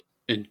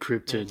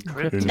Encrypted.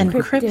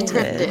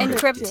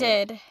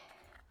 Encrypted.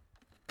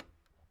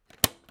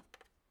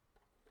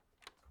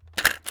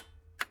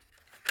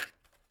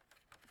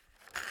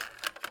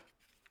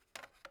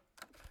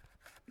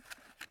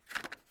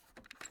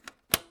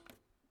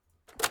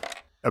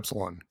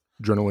 Epsilon,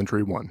 Journal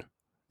Entry 1.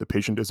 The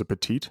patient is a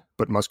petite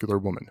but muscular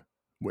woman.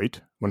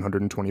 Weight,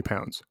 120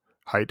 pounds.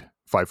 Height,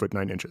 5 foot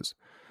 9 inches.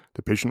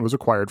 The patient was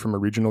acquired from a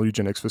regional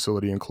eugenics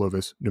facility in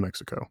Clovis, New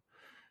Mexico.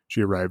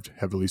 She arrived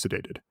heavily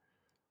sedated.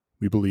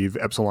 We believe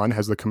Epsilon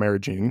has the chimera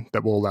gene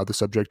that will allow the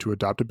subject to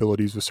adopt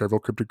abilities with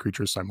several cryptid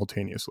creatures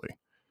simultaneously.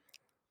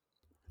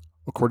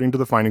 According to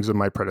the findings of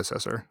my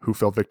predecessor, who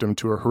fell victim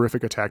to a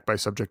horrific attack by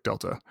Subject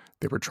Delta,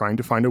 they were trying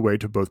to find a way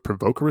to both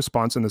provoke a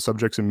response in the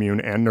subject's immune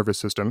and nervous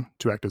system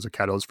to act as a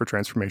catalyst for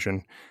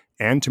transformation,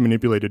 and to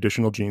manipulate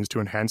additional genes to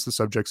enhance the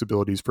subject's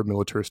abilities for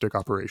militaristic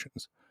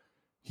operations.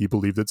 He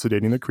believed that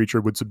sedating the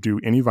creature would subdue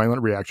any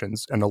violent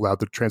reactions and allow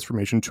the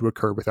transformation to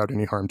occur without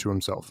any harm to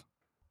himself.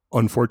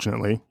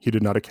 Unfortunately, he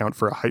did not account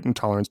for a heightened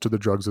tolerance to the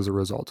drugs as a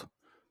result.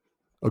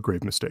 A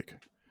grave mistake.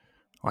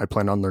 I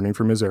plan on learning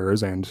from his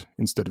errors and,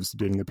 instead of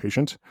sedating the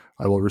patient,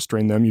 I will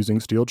restrain them using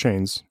steel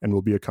chains and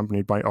will be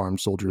accompanied by armed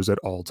soldiers at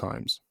all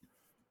times.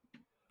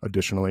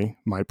 Additionally,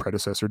 my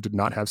predecessor did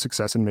not have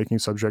success in making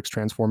subjects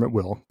transform at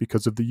will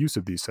because of the use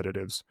of these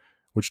sedatives,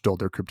 which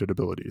dulled their cryptid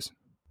abilities.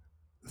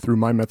 Through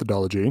my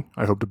methodology,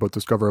 I hope to both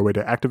discover a way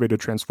to activate a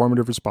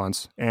transformative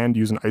response and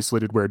use an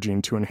isolated wear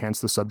gene to enhance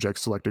the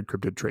subject's selected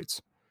cryptid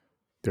traits.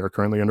 They are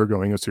currently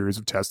undergoing a series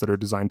of tests that are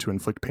designed to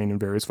inflict pain in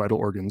various vital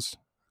organs,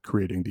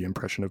 creating the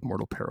impression of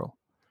mortal peril.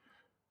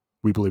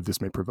 We believe this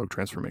may provoke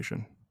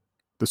transformation.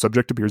 The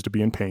subject appears to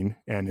be in pain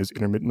and is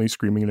intermittently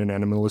screaming in an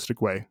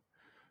animalistic way,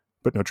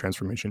 but no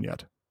transformation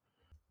yet.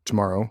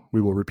 Tomorrow,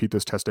 we will repeat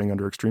this testing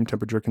under extreme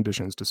temperature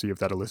conditions to see if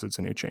that elicits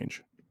any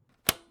change.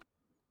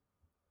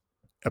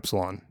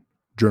 Epsilon,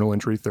 Journal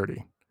Entry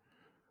 30.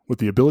 With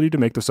the ability to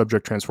make the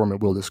subject transform at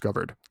will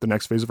discovered, the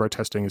next phase of our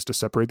testing is to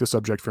separate the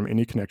subject from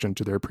any connection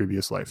to their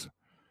previous life.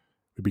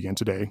 We began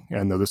today,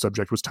 and though the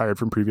subject was tired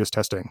from previous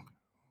testing,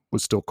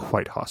 was still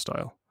quite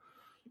hostile.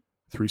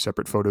 3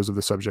 separate photos of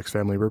the subject's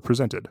family were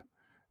presented.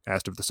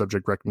 Asked if the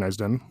subject recognized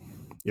them,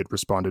 it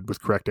responded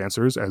with correct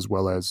answers as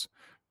well as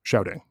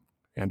shouting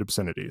and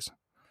obscenities.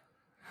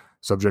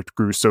 Subject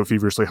grew so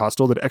feverishly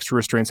hostile that extra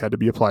restraints had to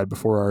be applied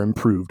before our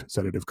improved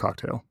sedative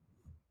cocktail.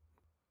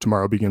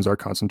 Tomorrow begins our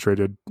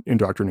concentrated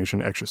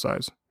indoctrination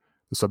exercise.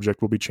 The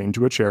subject will be chained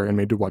to a chair and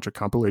made to watch a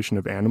compilation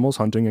of animals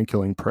hunting and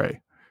killing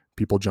prey,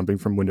 people jumping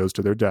from windows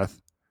to their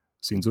death,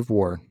 scenes of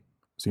war,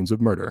 scenes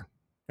of murder,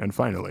 and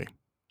finally,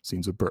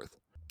 scenes of birth.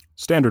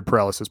 Standard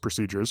paralysis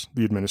procedures,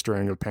 the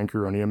administering of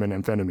pancuronium and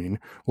amphetamine,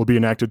 will be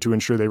enacted to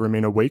ensure they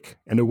remain awake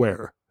and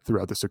aware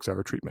throughout the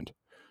 6-hour treatment.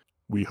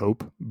 We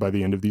hope, by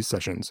the end of these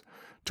sessions,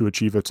 to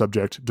achieve a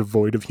subject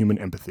devoid of human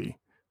empathy,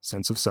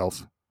 sense of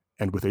self,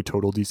 and with a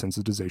total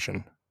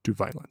desensitization to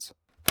violence.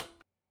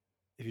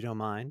 If you don't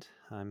mind,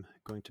 I'm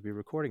going to be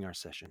recording our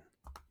session.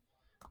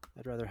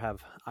 I'd rather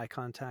have eye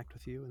contact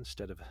with you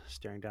instead of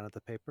staring down at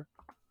the paper.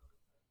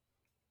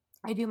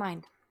 I do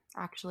mind,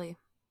 actually.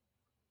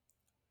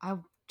 I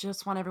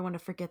just want everyone to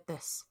forget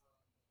this,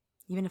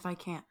 even if I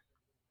can't.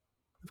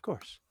 Of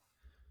course.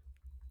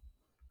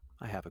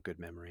 I have a good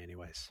memory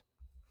anyways.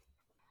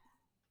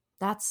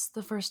 That's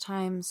the first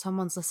time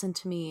someone's listened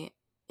to me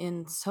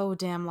in so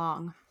damn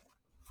long.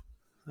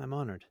 I'm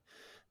honored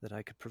that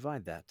I could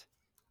provide that.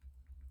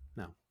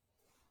 Now,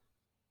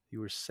 you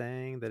were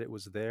saying that it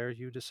was there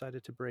you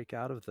decided to break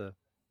out of the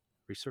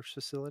research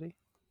facility?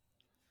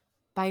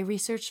 By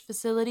research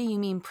facility, you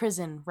mean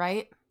prison,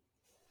 right?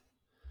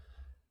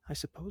 I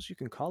suppose you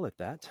can call it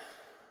that.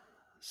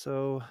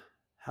 So,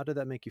 how did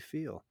that make you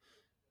feel,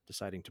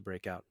 deciding to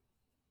break out?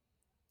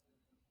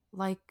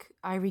 Like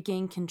I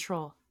regained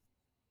control.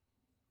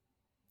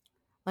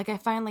 Like I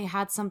finally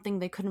had something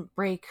they couldn't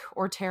break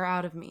or tear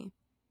out of me.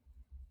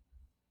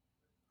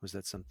 Was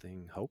that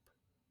something hope?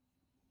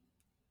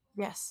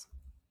 Yes.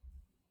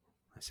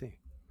 I see.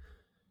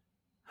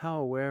 How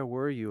aware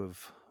were you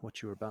of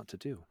what you were about to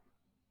do?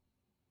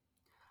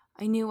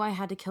 I knew I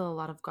had to kill a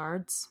lot of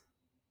guards.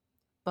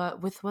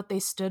 But with what they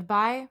stood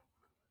by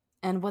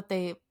and what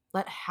they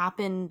let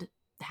happen,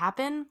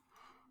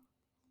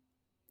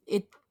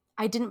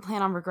 I didn't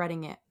plan on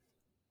regretting it.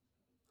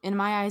 In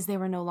my eyes, they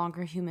were no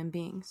longer human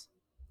beings.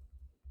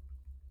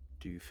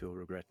 Do you feel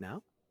regret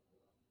now?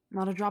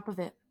 Not a drop of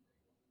it.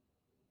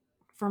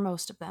 For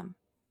most of them.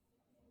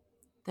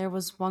 There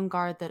was one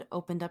guard that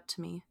opened up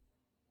to me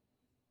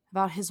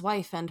about his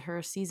wife and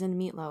her seasoned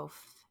meatloaf,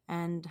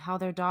 and how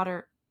their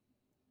daughter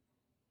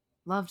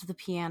loved the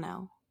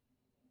piano.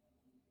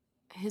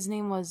 His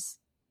name was...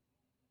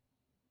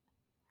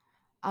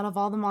 Out of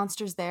all the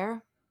monsters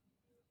there,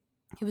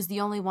 he was the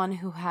only one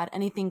who had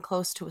anything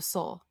close to a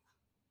soul.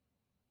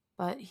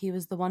 But he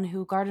was the one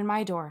who guarded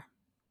my door.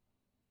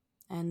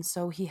 And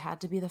so he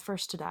had to be the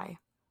first to die.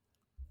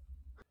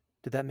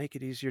 Did that make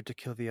it easier to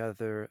kill the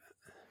other...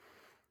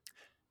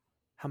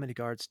 How many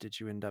guards did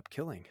you end up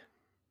killing?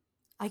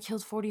 I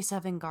killed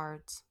 47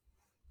 guards.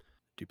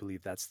 Do you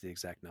believe that's the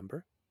exact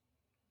number?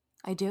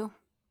 I do.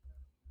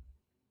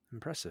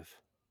 Impressive.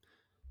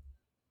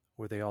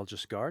 Were they all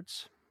just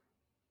guards?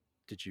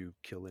 Did you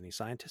kill any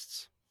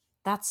scientists?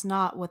 That's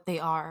not what they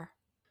are.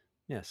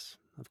 Yes,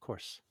 of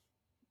course.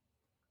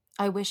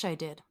 I wish I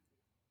did.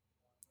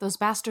 Those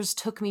bastards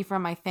took me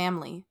from my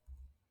family.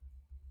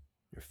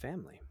 Your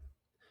family?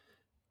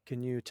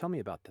 Can you tell me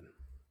about them?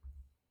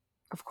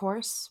 Of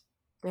course,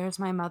 there's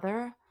my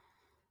mother,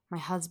 my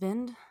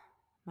husband,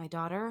 my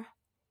daughter.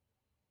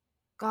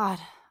 God,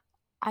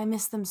 I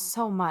miss them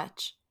so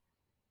much.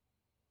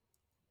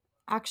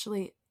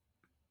 Actually,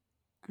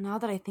 now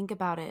that I think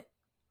about it,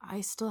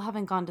 I still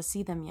haven't gone to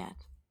see them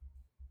yet.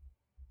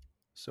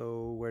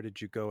 So, where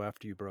did you go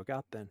after you broke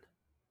out then?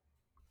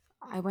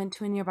 I went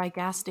to a nearby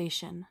gas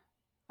station.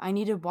 I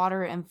needed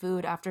water and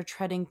food after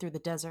treading through the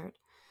desert.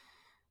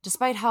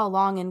 Despite how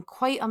long and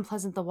quite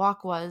unpleasant the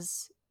walk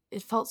was,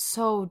 it felt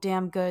so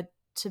damn good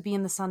to be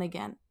in the sun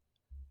again.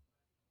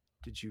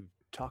 Did you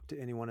talk to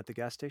anyone at the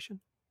gas station?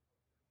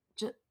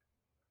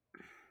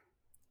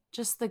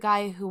 Just the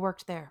guy who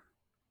worked there.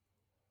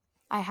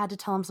 I had to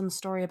tell him some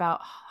story about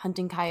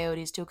hunting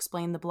coyotes to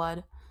explain the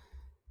blood.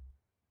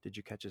 Did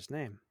you catch his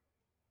name?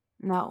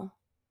 No.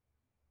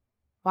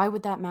 Why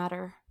would that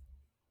matter?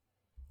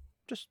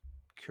 Just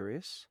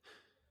curious.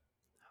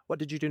 What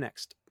did you do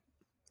next?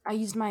 I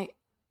used my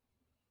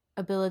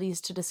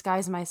abilities to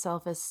disguise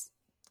myself as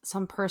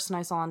some person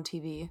I saw on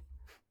TV.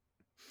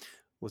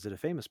 Was it a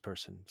famous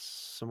person?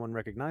 Someone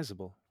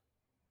recognizable?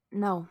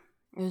 No,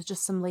 it was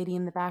just some lady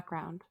in the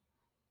background.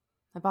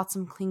 I bought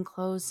some clean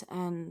clothes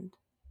and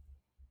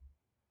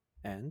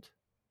And?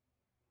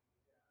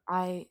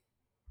 I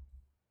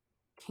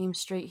came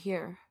straight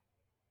here.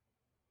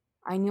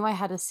 I knew I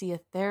had to see a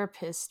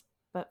therapist,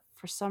 but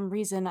for some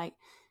reason I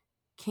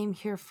came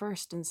here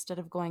first instead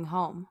of going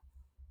home.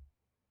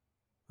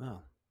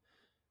 Well,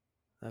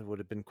 that would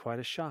have been quite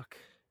a shock.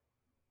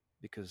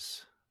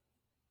 Because,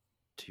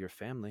 to your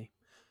family,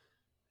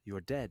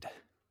 you're dead.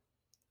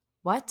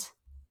 What?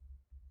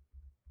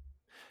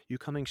 You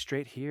coming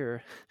straight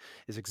here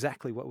is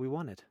exactly what we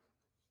wanted.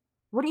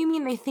 What do you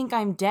mean they think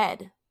I'm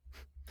dead?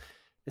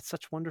 It's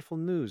such wonderful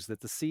news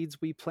that the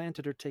seeds we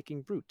planted are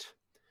taking root.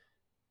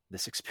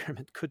 This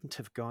experiment couldn't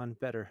have gone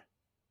better.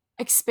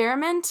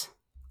 Experiment?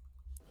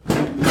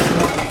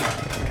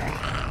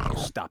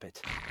 Stop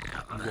it.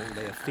 You won't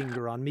lay a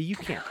finger on me. You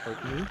can't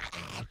hurt me.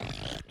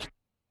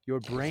 Your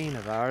brain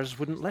of ours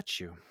wouldn't let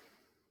you.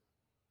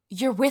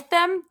 You're with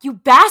them? You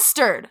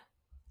bastard!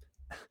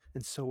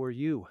 And so are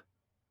you.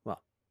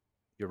 Well,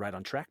 you're right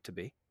on track to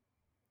be.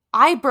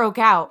 I broke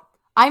out.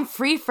 I'm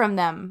free from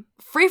them.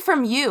 Free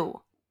from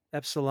you.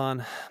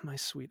 Epsilon, my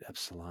sweet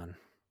Epsilon.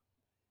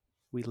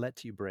 We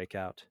let you break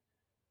out.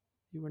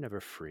 You were never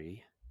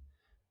free.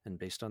 And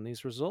based on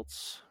these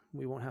results,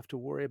 we won't have to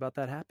worry about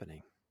that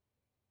happening.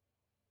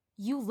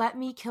 You let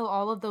me kill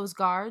all of those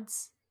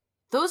guards?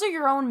 Those are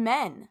your own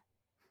men.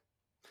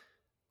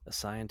 A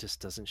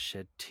scientist doesn't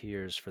shed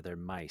tears for their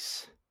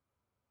mice.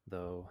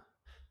 Though,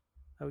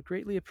 I would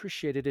greatly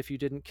appreciate it if you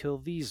didn't kill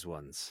these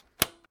ones.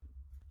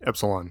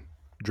 Epsilon,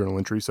 Journal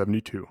Entry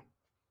 72.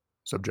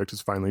 Subject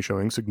is finally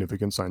showing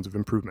significant signs of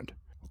improvement.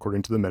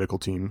 According to the medical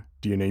team,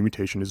 DNA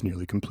mutation is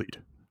nearly complete.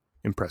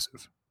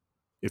 Impressive,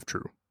 if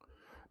true.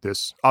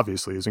 This,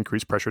 obviously, is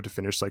increased pressure to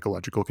finish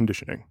psychological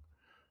conditioning.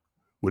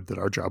 Would that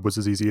our job was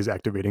as easy as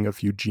activating a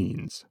few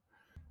genes.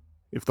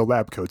 If the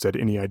lab coats had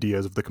any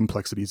ideas of the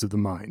complexities of the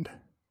mind.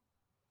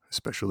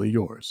 Especially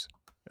yours,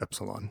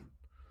 Epsilon.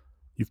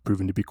 You've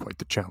proven to be quite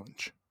the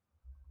challenge.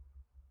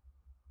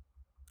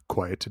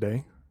 Quiet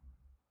today?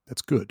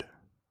 That's good.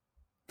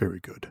 Very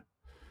good.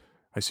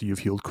 I see you've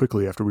healed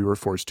quickly after we were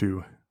forced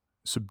to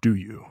subdue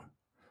you.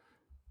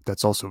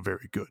 That's also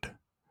very good.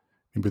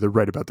 Maybe they're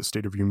right about the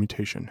state of your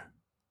mutation.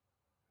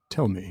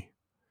 Tell me,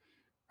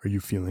 are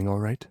you feeling all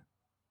right?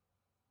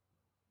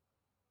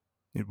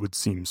 It would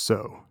seem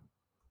so.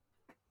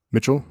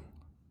 Mitchell,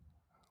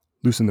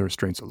 loosen the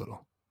restraints a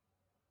little.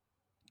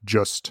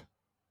 Just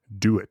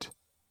do it.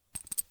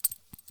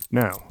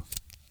 Now,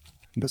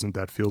 doesn't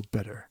that feel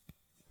better?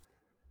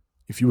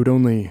 If you would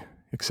only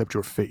accept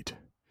your fate,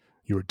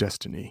 your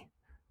destiny,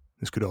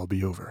 this could all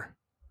be over.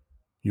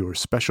 You're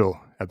special,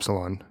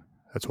 Epsilon.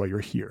 That's why you're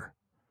here.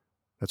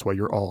 That's why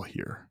you're all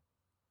here.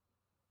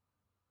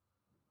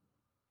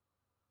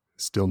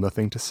 Still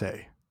nothing to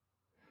say.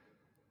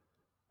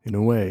 In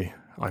a way,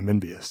 I'm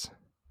envious.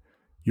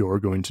 You're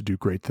going to do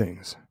great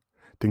things.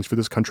 Things for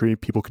this country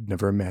people could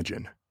never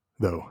imagine,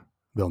 though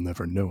they'll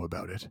never know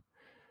about it.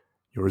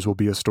 Yours will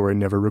be a story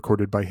never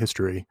recorded by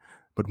history,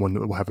 but one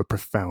that will have a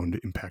profound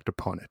impact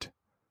upon it.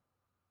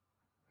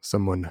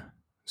 Someone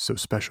so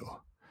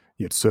special,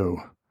 yet so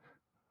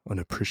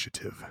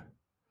unappreciative.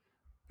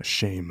 A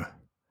shame.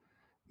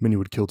 Many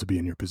would kill to be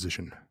in your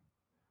position.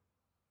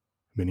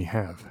 Many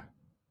have.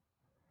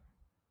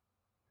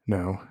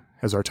 Now,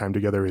 as our time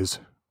together is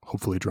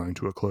hopefully drawing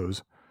to a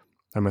close,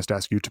 I must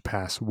ask you to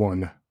pass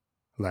one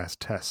last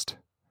test.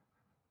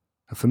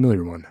 A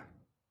familiar one.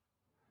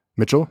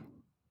 Mitchell,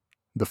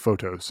 the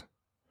photos.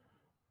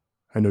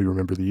 I know you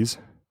remember these.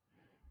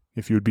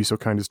 If you would be so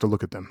kind as to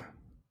look at them.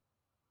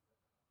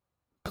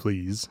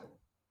 Please.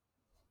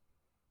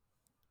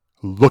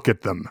 Look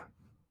at them.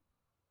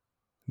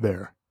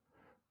 There.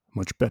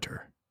 Much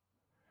better.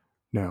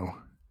 Now,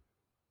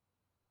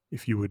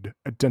 if you would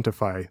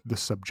identify the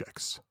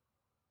subjects.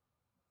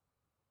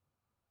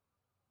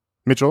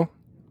 Mitchell,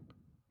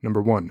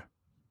 number 1.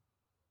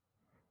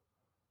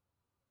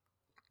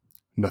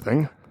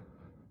 Nothing.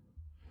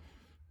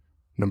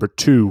 Number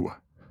 2.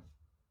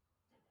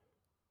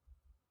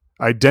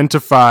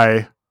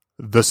 Identify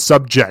the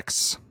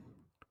subjects.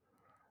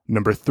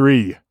 Number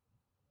 3.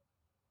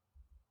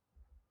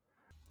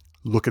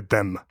 Look at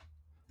them.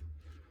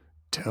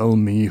 Tell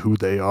me who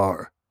they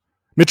are.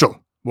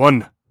 Mitchell,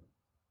 1.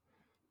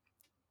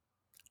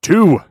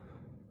 2.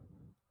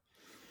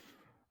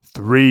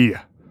 3.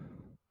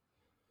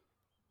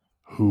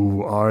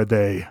 Who are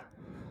they?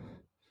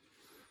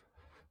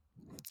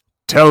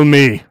 Tell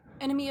me.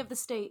 Enemy of the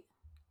state.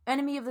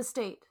 Enemy of the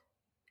state.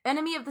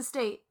 Enemy of the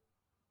state.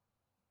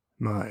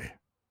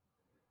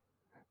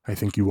 I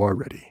think you are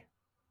ready.